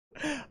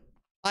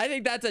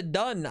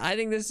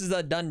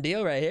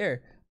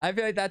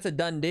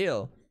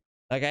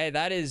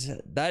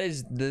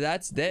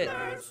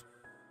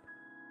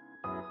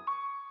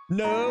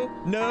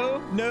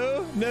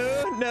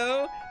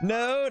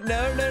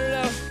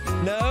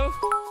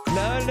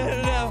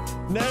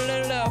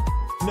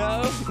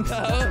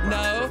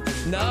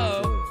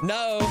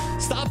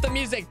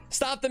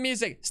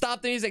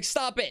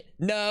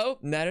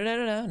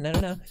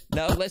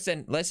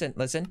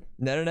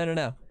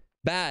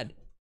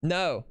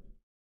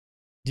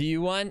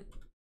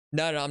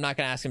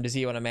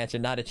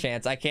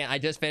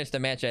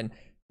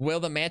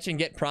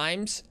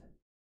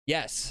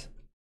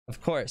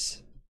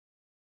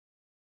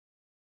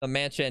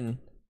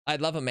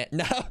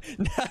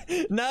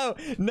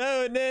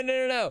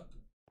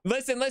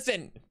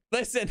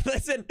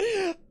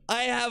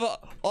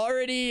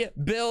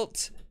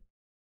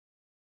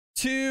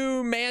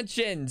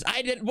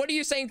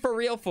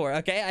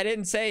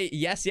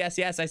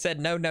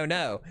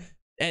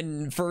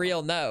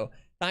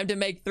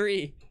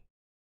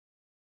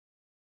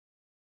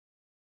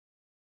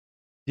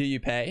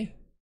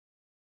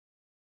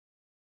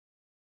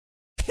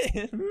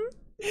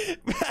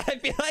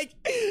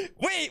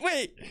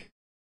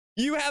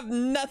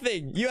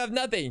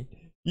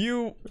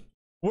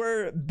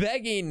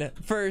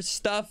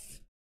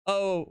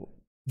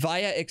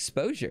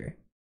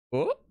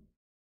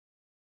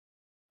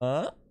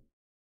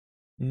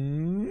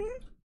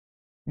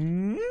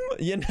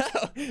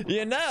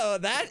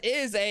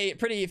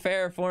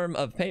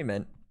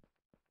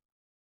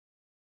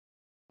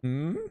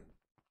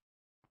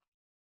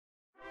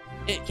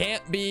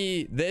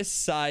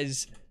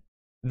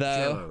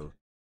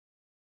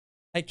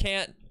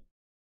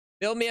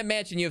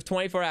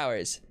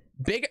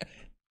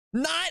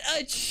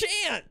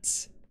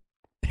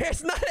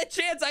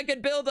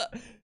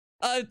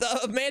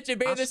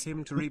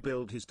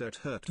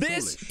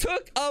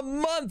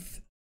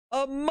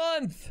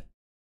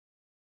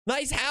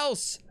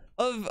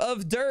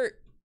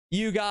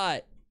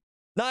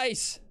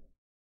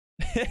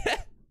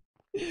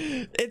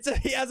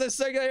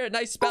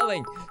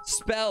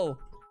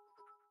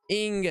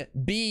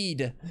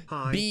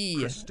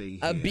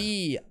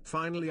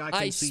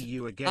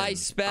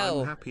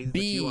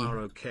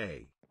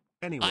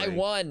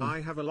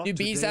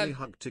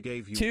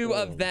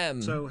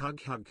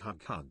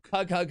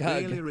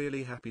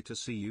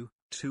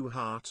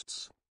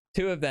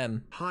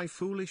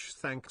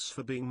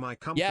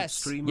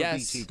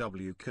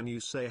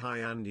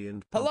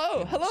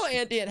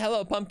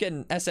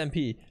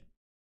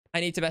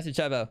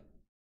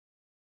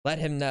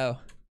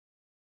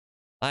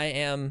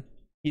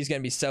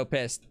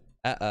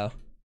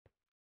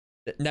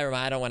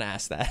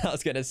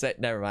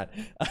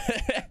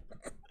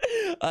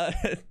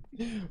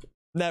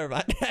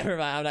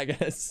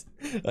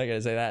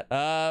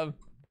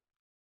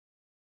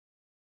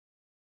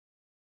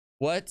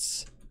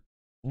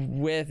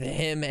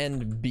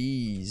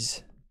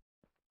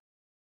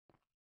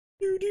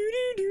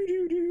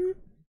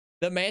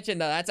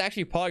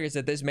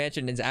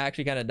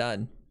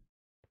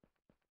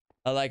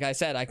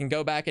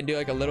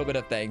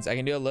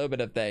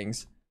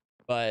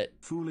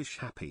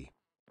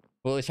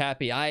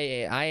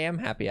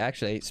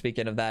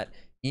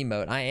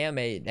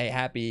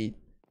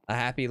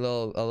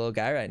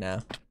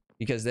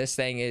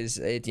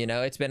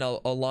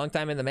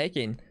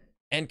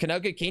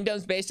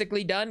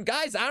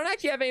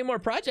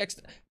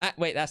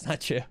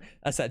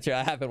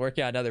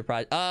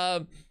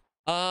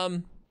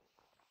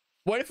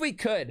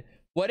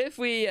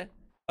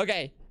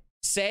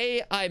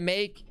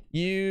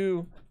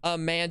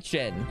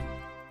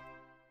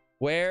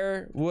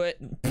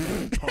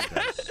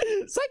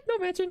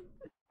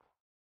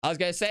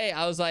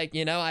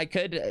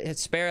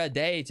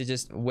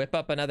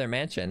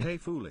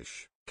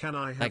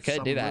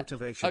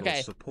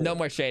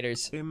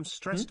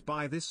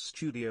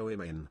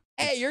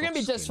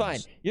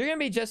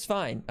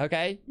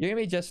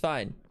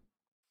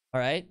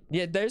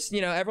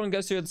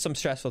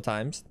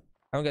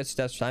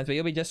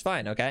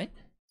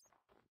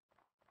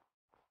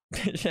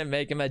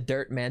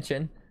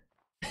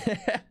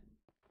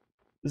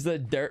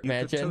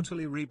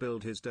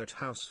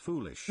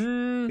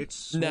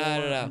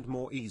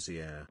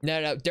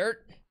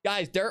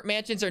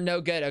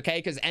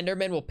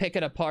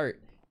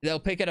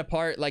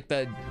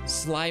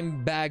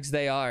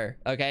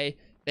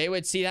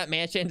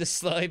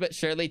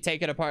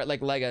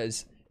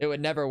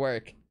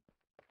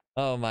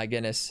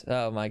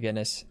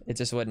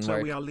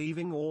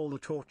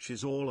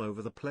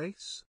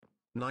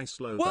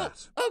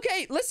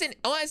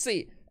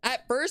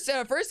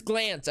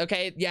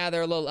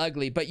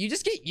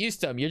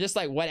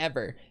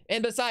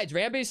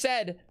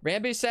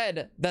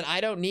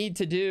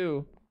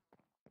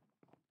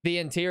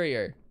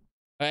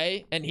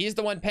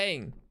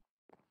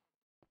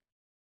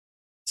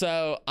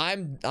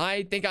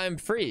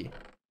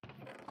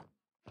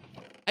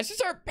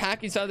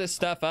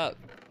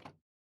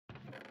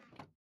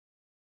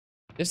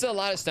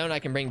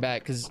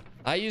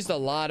I used a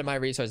lot of my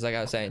resources, like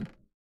I was saying.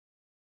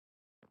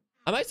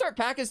 I might start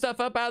packing stuff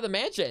up out of the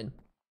mansion.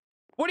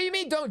 What do you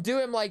mean don't do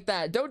him like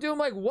that? Don't do him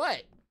like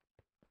what?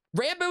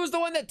 Rambo was the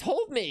one that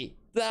told me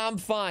that I'm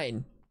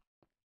fine.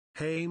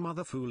 Hey,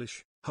 Mother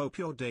Foolish. Hope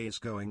your day is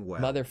going well.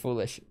 Mother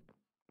Foolish.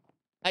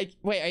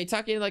 Wait, are you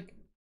talking like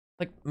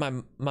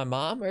my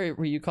mom, or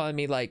were you calling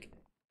me like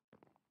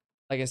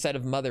instead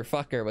of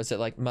motherfucker, was it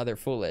like Mother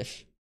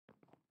Foolish?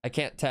 I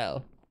can't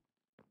tell.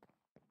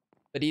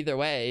 But either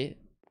way,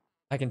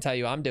 I can tell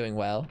you I'm doing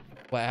well.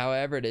 Well,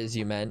 however it is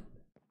you meant.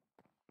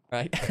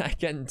 Right? I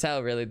can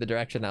tell really the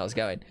direction that was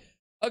going.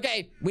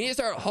 Okay, we need to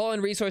start hauling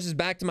resources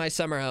back to my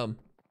summer home.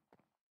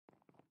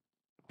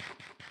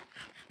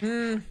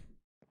 No,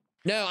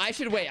 I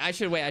should wait. I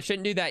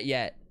shouldn't do that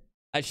yet.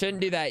 I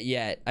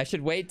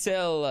should wait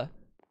till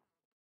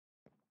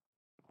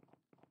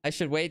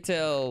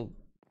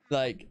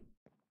like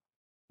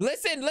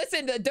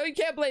listen, you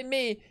can't blame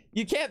me.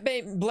 You can't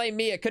blame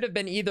me. It could have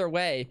been either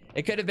way.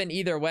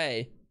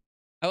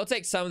 I will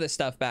take some of this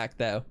stuff back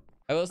though.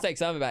 I will take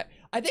some of it back.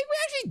 I think we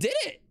actually did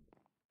it.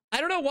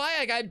 I don't know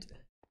why.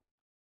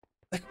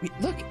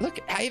 Look,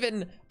 I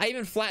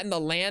even flattened the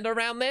land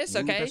around this.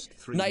 Okay,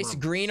 nice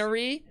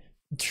greenery,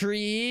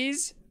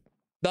 trees.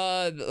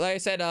 Like I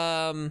said,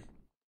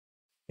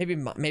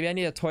 maybe I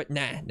need a torch.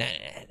 Nah.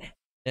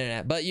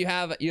 But you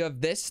have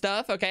this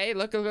stuff. Okay,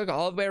 look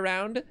all the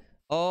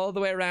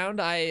way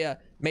around. I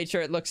made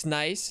sure it looks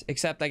nice,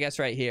 except I guess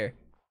right here.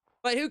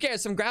 But who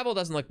cares? Some gravel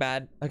doesn't look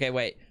bad. Okay,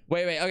 wait.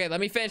 Okay, let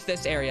me finish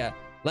this area.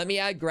 Let me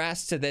add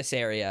grass to this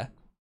area.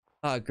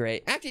 Oh,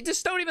 great. Actually, does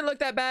stone even look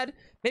that bad?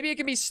 Maybe it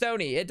can be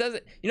stony. It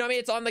doesn't, you know what I mean?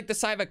 It's on like the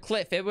side of a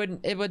cliff.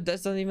 Doesn't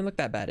even look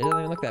that bad. It doesn't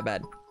even look that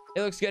bad.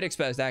 It looks good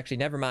exposed, actually.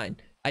 Never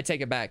mind. I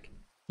take it back.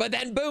 But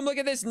then, boom, look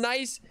at this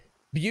nice,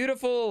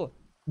 beautiful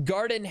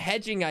garden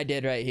hedging I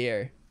did right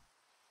here.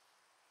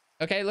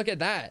 Okay, look at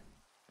that.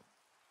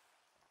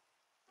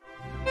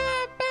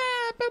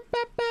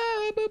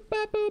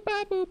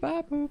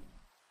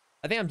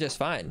 I think I'm just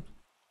fine.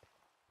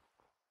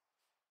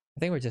 I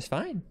think we're just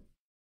fine.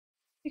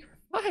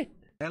 Fine.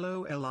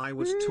 LOL, I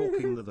was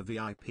talking to the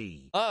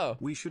VIP. Oh.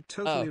 We should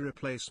totally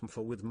replace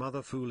Mfor with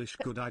Mother Foolish.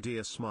 Good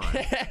idea, smile.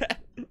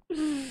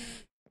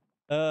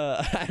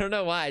 I don't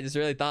know why. I just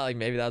really thought like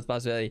maybe that was a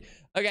possibility.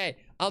 Okay,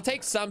 I'll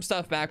take some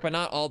stuff back, but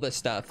not all this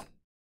stuff.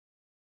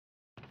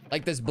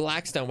 Like this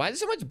blackstone. Why is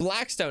there so much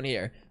blackstone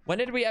here? When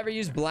did we ever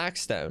use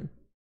blackstone?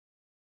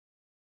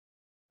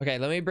 Okay,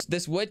 let me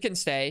this wood can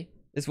stay.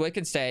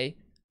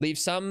 Leave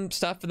some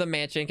stuff for the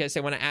mansion in case they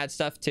want to add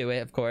stuff to it,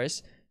 of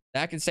course.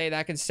 That can stay.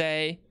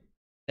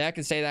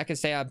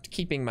 I'm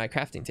keeping my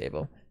crafting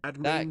table.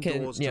 That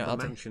can, you know,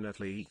 mansion at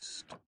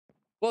least.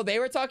 Well, they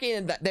were talking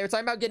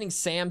about getting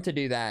Sam to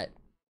do that.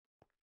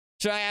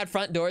 Should I add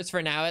front doors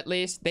for now at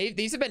least?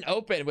 These have been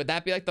open. Would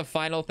that be like the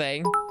final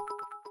thing?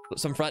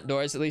 Some front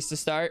doors at least to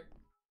start.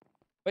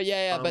 But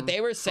yeah, but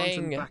they were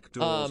saying back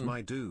doors,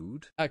 my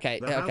dude. Okay,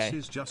 the house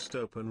is just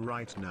open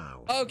right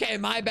now. Okay,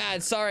 my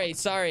bad. Sorry.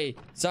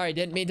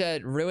 Didn't mean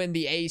to ruin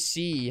the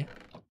AC.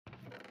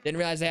 Didn't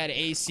realize they had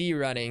AC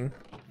running.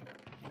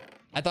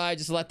 I thought I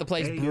just let the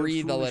place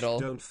breathe a little.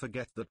 Don't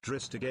forget that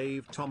Drista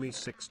gave Tommy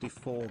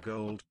 64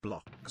 gold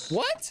blocks.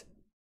 What?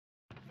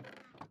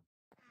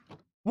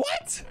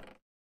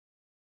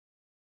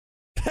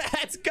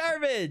 That's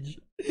garbage.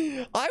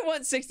 I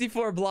want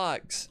 64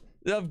 blocks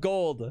of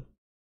gold.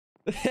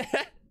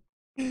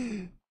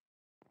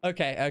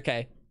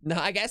 Okay. No,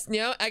 I guess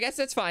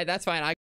that's fine.